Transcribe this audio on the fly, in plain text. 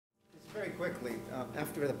quickly.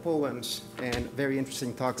 After the poems and very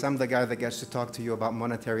interesting talks, I'm the guy that gets to talk to you about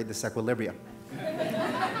monetary disequilibria.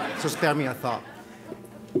 So spare me a thought.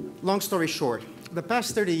 Long story short, the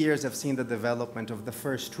past 30 years have seen the development of the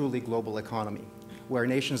first truly global economy, where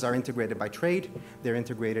nations are integrated by trade, they're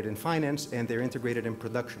integrated in finance, and they're integrated in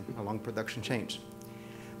production, along production chains.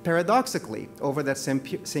 Paradoxically, over that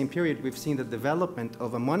same period, we've seen the development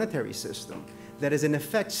of a monetary system that is in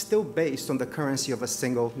effect still based on the currency of a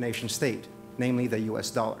single nation state, namely the US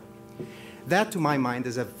dollar. That, to my mind,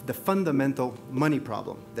 is the fundamental money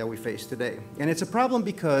problem that we face today. And it's a problem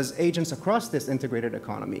because agents across this integrated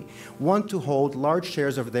economy want to hold large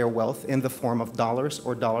shares of their wealth in the form of dollars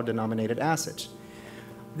or dollar-denominated assets.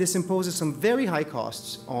 This imposes some very high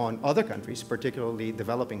costs on other countries, particularly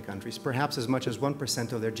developing countries, perhaps as much as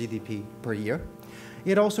 1% of their GDP per year.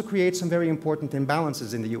 It also creates some very important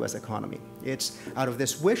imbalances in the US economy. It's out of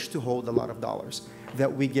this wish to hold a lot of dollars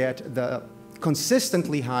that we get the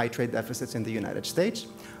consistently high trade deficits in the United States,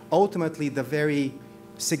 ultimately the very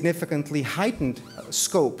significantly heightened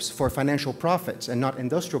scopes for financial profits and not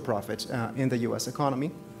industrial profits in the US economy,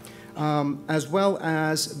 as well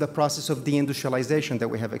as the process of deindustrialization that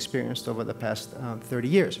we have experienced over the past 30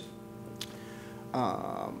 years.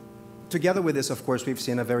 Together with this, of course, we've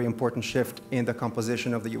seen a very important shift in the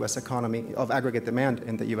composition of the US economy, of aggregate demand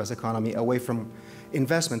in the US economy, away from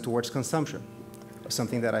investment towards consumption,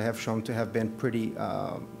 something that I have shown to have been pretty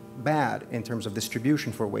bad in terms of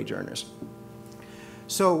distribution for wage earners.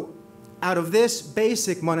 So out of this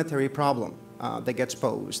basic monetary problem that gets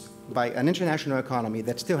posed by an international economy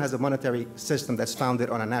that still has a monetary system that's founded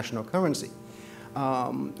on a national currency,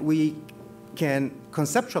 we can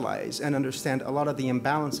conceptualize and understand a lot of the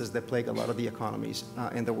imbalances that plague a lot of the economies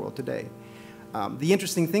in the world today. The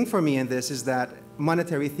interesting thing for me in this is that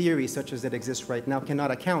monetary theory, such as it exists right now,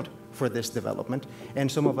 cannot account for this development,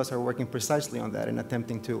 and some of us are working precisely on that and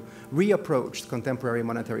attempting to reapproach contemporary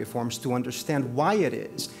monetary forms to understand why it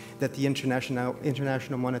is that the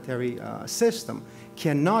international monetary system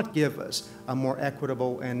cannot give us a more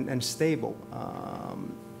equitable and stable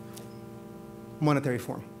monetary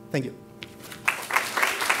form. Thank you.